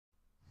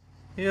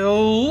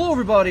Hello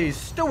everybody,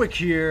 Stoic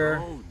here.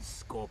 Roads,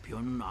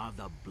 Scorpion, are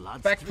the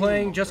Back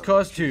playing Just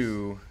Cause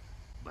 2.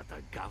 But the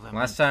government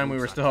Last time we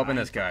were troops still are helping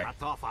trying this guy. to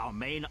cut off our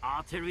main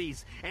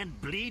arteries and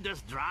bleed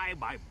us dry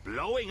by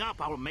blowing up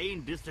our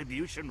main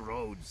distribution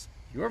roads.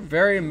 You're a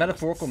very We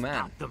metaphorical must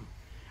man. stop them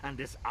and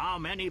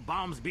disarm any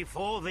bombs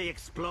before they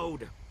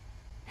explode.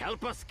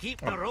 Help us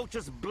keep the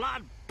roach's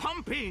blood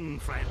pumping,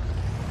 friend.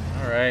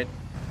 Alright.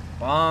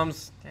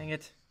 Bombs. Dang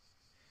it.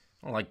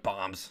 I don't like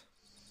bombs.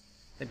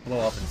 They blow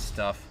up and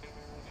stuff.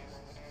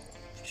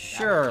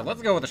 Sure,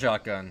 let's go with the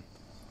shotgun.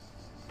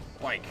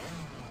 Bike.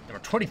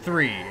 Number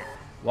 23.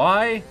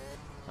 Why?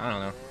 I don't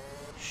know.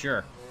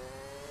 Sure.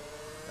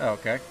 Oh,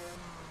 okay.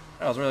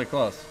 That was really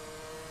close.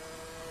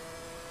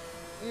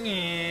 Don't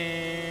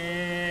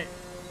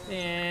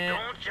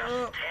just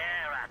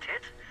stare at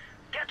it.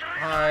 Get rid of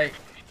Hi. it.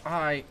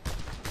 Hi.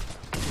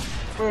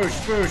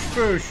 Boosh, boosh,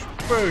 boosh,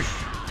 boosh.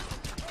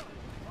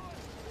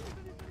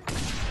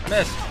 I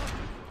missed.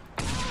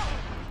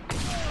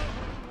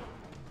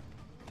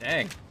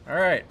 Dang.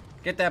 Alright.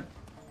 Get that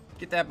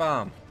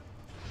bomb.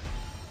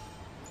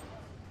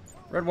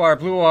 Red wire,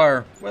 blue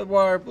wire. Red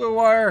wire, blue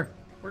wire.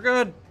 We're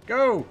good.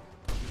 Go.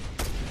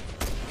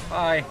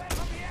 Hi.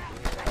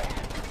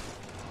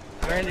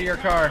 Ran into your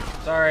car.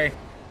 Sorry.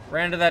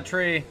 Ran into that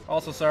tree.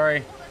 Also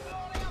sorry.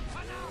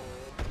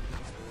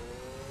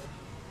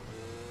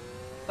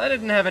 I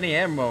didn't have any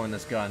ammo in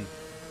this gun.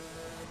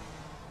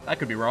 I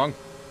could be wrong.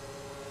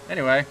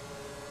 Anyway.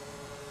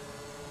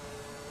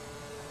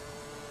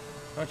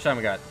 How much time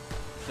we got?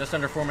 Just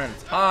under 4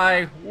 minutes.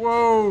 Hi!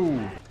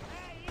 Whoa!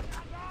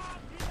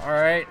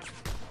 Alright.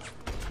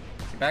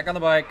 Get back on the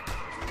bike.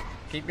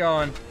 Keep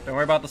going. Don't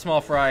worry about the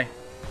small fry.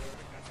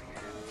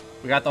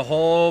 We got the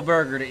whole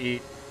burger to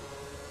eat.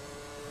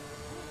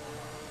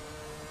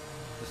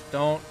 Just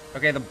don't...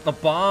 Okay, the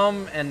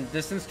bomb and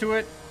distance to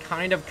it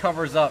kind of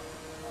covers up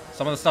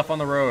some of the stuff on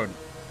the road.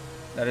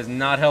 That is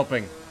not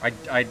helping.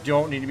 I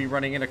don't need to be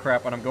running into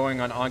crap when I'm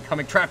going on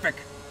oncoming traffic.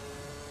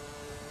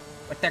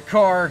 Like that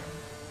car.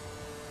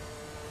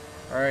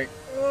 Alright.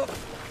 Up.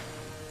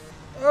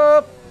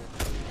 Up.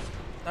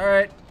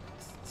 Alright.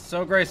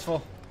 So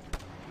graceful.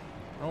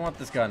 I don't want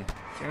this gun.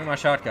 Give me my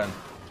shotgun.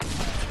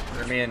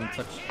 We're me in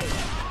such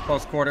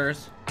close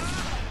quarters.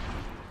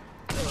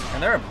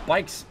 And there are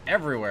bikes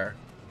everywhere.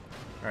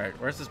 Alright,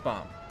 where's this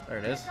bomb? There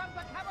it is.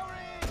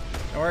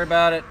 Don't worry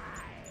about it.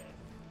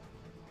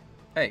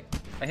 Hey,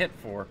 I hit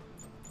 4.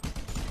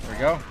 There we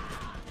go.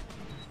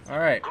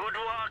 Alright. Good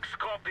work,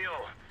 Scorpio.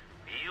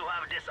 You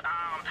have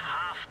disarmed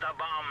half the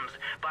bombs,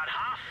 but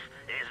half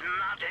is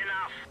not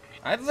enough.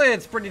 I'd say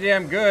it's pretty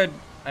damn good.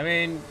 I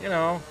mean, you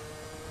know,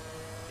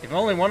 if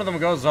only one of them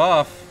goes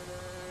off,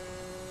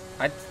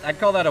 I'd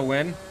call that a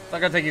win. It's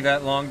not gonna take you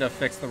that long to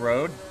fix the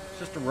road. It's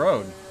just a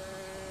road.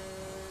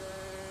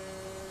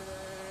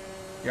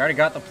 You already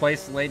got the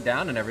place laid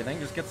down and everything.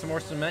 Just get some more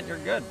cement, you're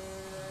good.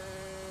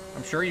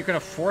 I'm sure you can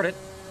afford it.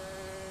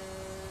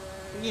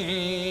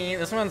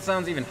 This one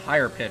sounds even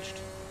higher pitched.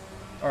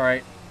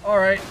 Alright,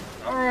 alright,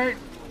 alright.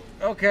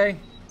 Okay.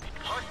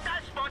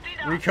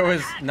 Rico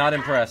is not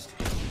impressed.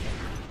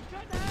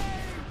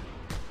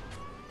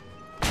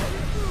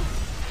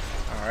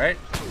 Alright.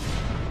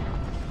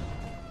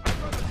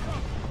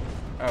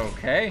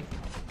 Okay.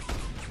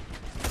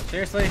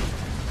 Seriously?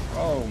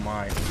 Oh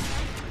my.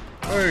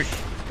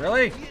 Boosh.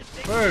 Really?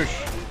 Boosh.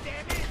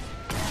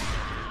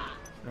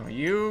 No,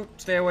 you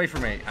stay away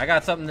from me. I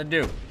got something to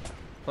do.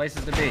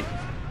 Places to be.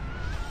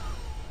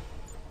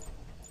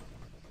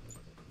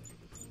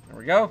 There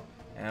we go.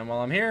 And while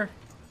I'm here,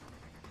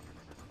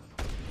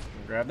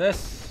 grab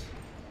this.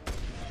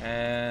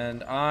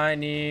 And I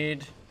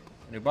need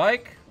a new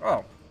bike.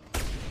 Oh.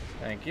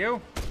 Thank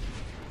you.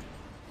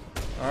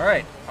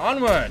 Alright,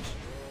 onward!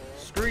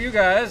 Screw you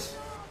guys.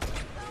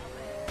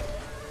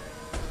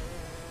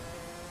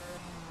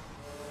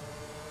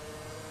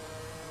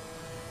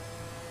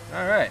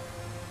 Alright.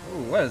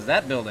 Ooh, what is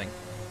that building?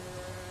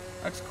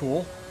 That's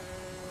cool.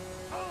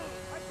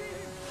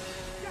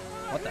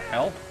 What the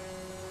hell?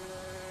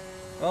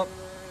 Oh.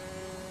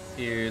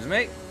 Excuse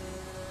me.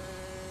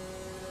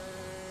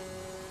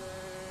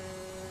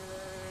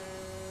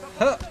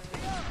 Huh.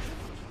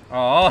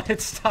 Oh,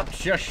 it stopped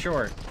just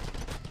short.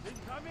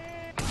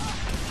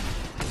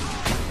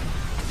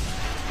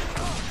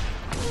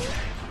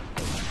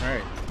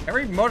 Alright.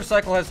 Every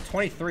motorcycle has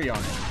 23 on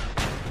it.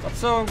 What's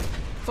so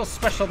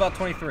special about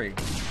 23?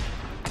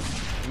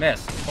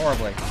 Missed.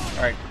 Horribly.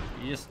 Alright.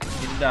 You just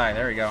need to die.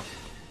 There we go.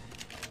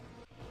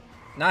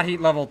 Not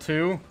heat level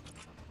 2.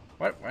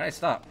 What? Why did I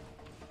stop?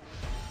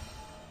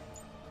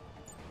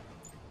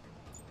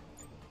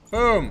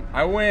 Boom!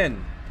 I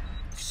win!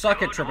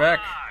 Suck it, Trebek.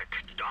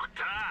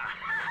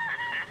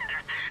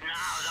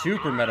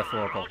 Super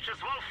metaphorical.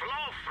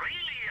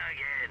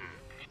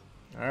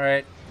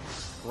 Alright.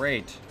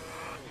 Great.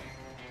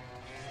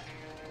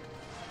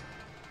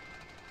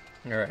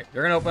 Alright.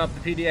 You're gonna open up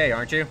the PDA,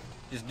 aren't you?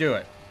 Just do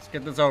it. Let's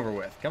get this over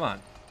with. Come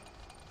on.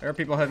 There are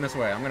people heading this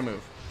way. I'm gonna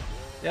move.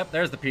 Yep,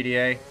 there's the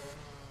PDA.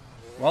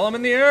 While I'm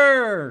in the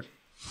air!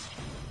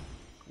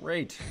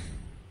 Great.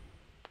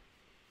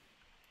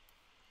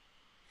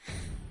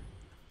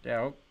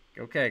 Yeah,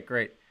 okay,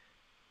 great.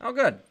 Oh,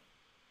 good.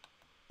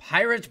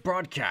 Pirates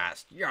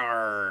broadcast.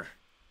 Yarr.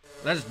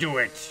 Let's do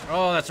it.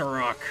 Oh, that's a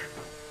rock.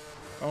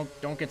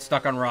 Don't get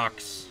stuck on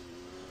rocks.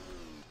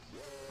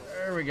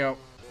 There we go.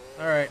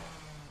 Alright.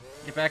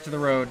 Get back to the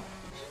road.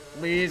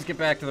 Please get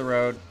back to the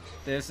road.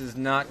 This is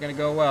not gonna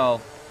go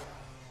well.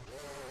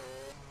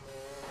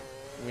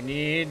 We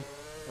need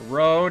a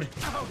road.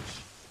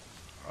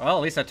 Well,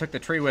 at least I took the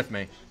tree with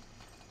me.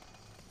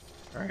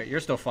 Alright, you're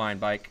still fine,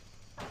 bike.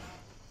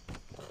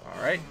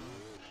 Alright.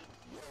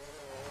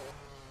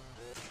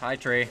 Hi,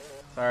 tree.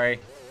 Sorry.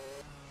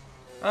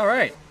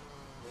 Alright.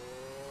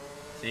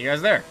 See you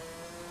guys there.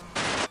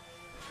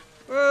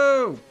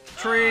 Woo!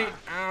 Tree.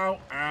 Ow,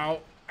 ow,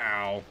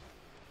 ow.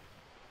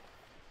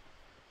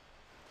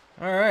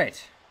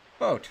 Alright.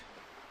 Boat.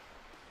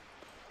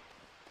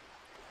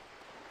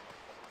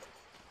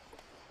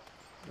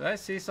 Did I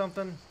see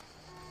something?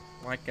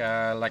 Like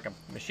a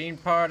machine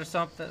part or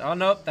something? Oh,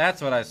 nope.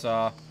 That's what I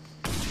saw.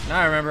 Now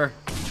I remember.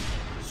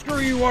 Screw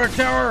you, water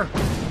tower!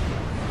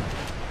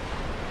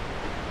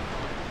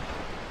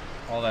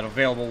 All that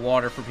available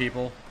water for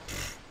people.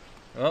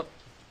 Oh,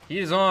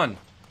 heat is on.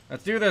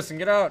 Let's do this and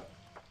get out.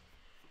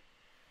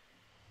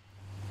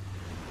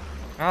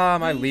 Ah,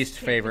 my least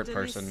favorite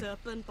person.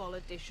 Serpent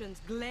politicians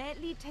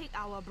gladly take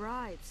our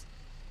bribes,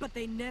 but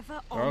they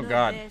never honor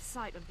their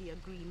side of the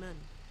agreement.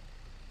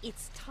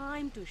 It's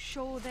time to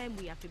show them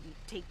we have to be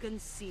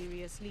taken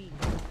seriously.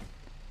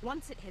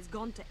 Once it has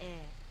gone to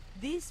air,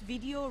 this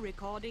video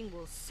recording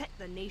will set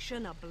the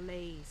nation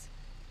ablaze.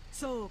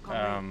 So,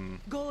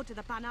 comrade, go to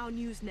the Panau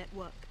News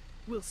Network.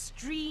 We'll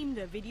stream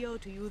the video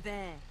to you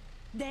there.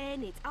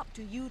 Then it's up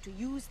to you to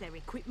use their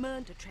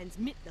equipment to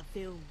transmit the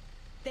film.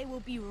 There will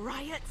be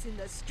riots in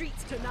the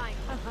streets tonight.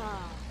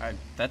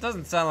 That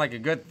doesn't sound like a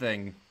good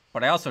thing,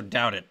 but I also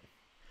doubt it.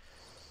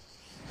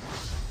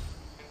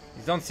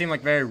 These don't seem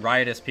like very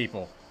riotous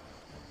people.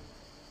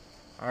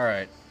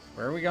 Alright,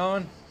 where are we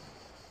going?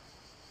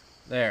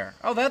 There.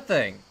 Oh, that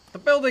thing! The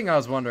building I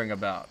was wondering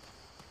about.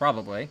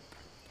 Probably.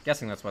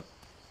 Guessing that's what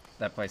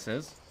that place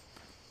is.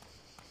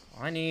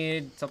 I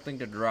need something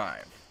to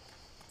drive.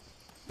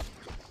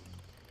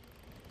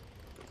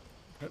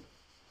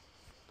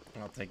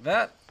 I'll take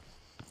that.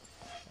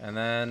 And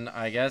then,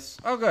 I guess...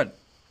 Oh, good.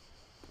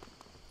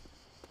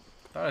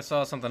 Thought I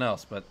saw something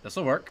else, but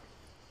this'll work.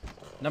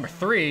 Number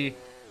 3.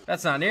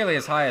 That's not nearly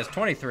as high as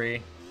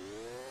 23.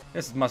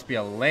 This must be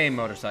a lame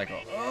motorcycle.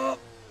 Oh.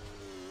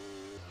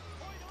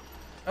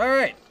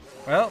 Alright.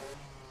 Well,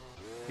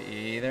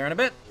 be there in a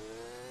bit.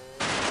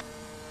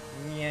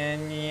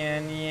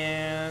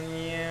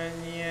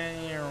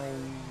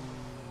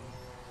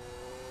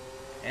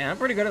 And I'm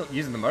pretty good at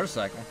using the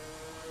motorcycle.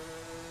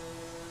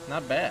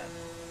 Not bad.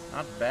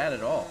 Not bad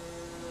at all.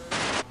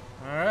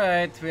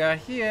 Alright, we are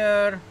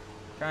here.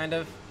 Kind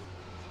of.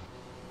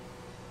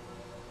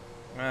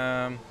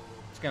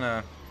 Just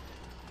gonna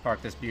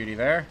park this beauty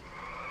there.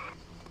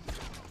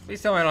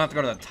 Please tell me I don't have to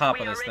go to the top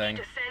of this thing.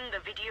 We are ready to send the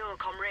video,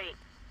 comrade.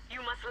 You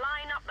must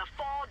line up the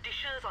 4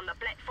 dishes on the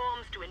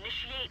platforms to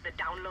initiate the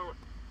download.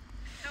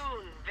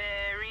 Soon,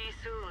 very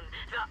soon,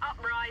 the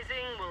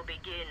uprising will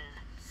begin.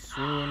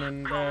 Soon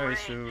and very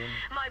soon.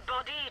 My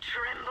body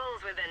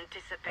trembles with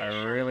anticipation.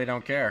 I really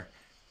don't care.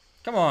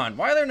 Come on,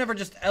 why are there never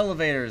just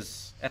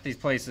elevators at these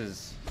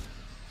places?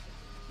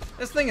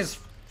 This thing is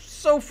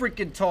so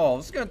freaking tall.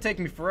 This is gonna take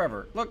me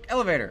forever. Look,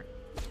 elevator.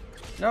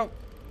 Nope.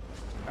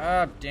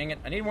 Ah, dang it.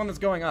 I need one that's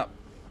going up.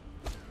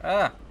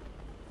 Ah.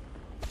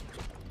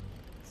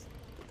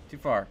 Too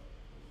far.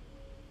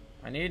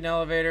 I need an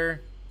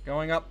elevator.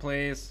 Going up,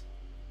 please.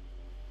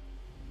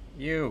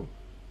 You.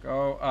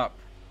 Go up.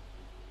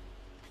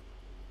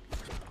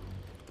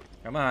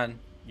 Come on.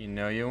 You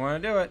know you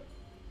want to do it.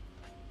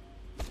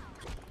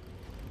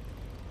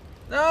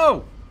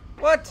 No!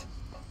 What?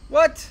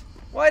 What?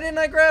 Why didn't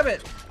I grab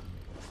it?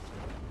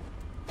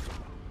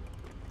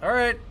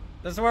 Alright.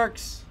 This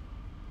works.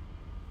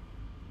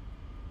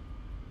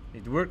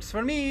 It works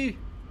for me.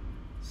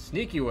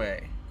 Sneaky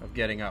way of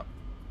getting up.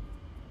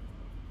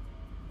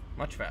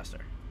 Much faster.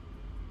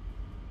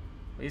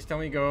 Please tell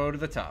me go to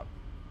the top.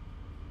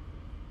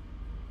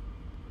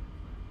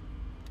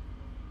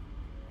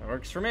 That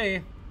works for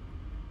me.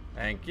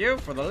 Thank you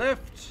for the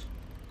lift.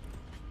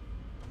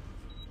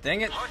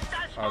 Dang it.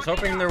 I was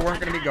hoping there weren't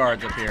going to be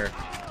guards up here.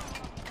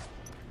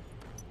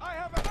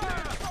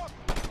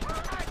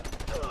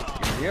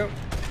 Give you.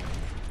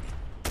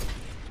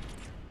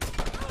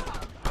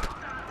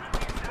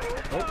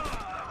 Oh.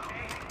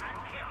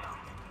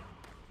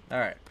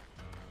 Alright.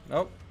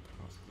 Nope.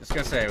 Just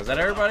gonna say, was that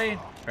everybody?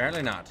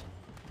 Apparently not.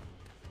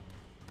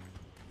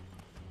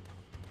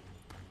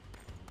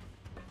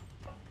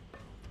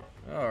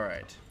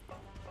 Alright.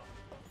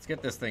 Let's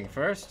get this thing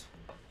first.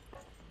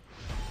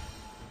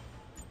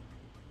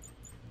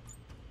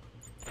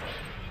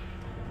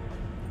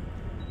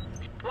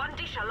 One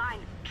dish line,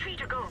 3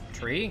 to go.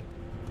 Tree?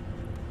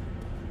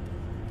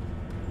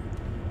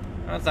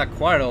 That's not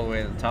quite all the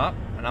way to the top,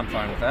 and I'm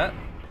fine with that.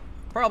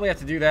 Probably have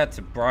to do that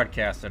to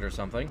broadcast it or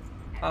something.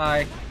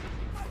 Hi.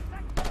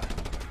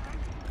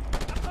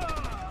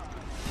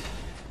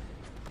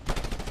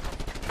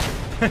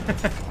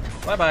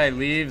 Bye-bye,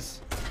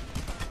 leaves.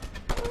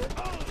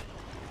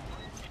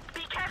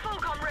 Be careful,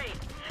 comrade.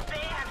 They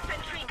have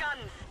sentry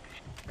guns.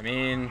 I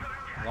mean,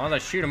 as long as I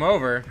shoot them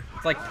over,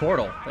 it's like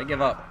Portal. They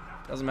give up.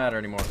 Doesn't matter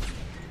anymore.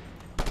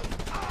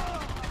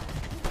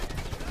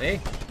 See?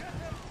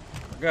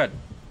 We're good.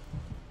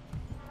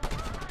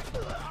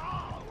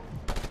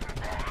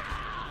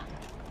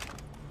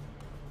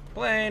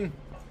 Plane.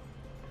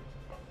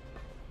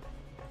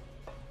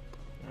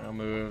 I'll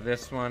move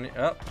this one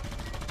up.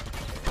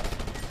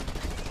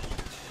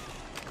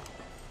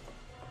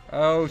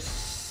 Oh,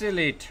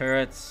 silly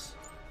turrets.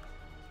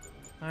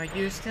 Are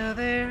you still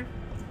there?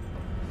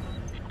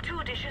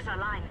 2 dishes are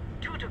line.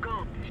 2 to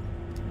go.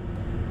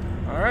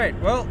 Alright,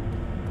 well,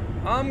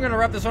 I'm gonna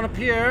wrap this one up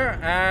here,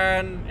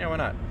 and yeah, why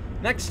not?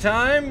 Next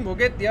time, we'll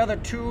get the other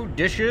 2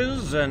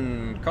 dishes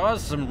and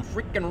cause some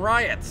freaking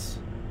riots.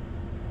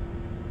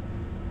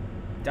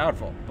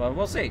 Doubtful, but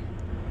we'll see.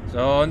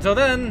 So until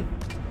then,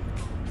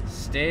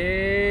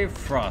 stay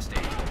frosty.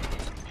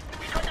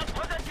 We got a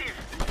positive.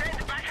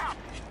 Send back up.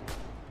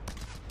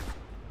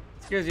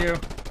 Excuse you.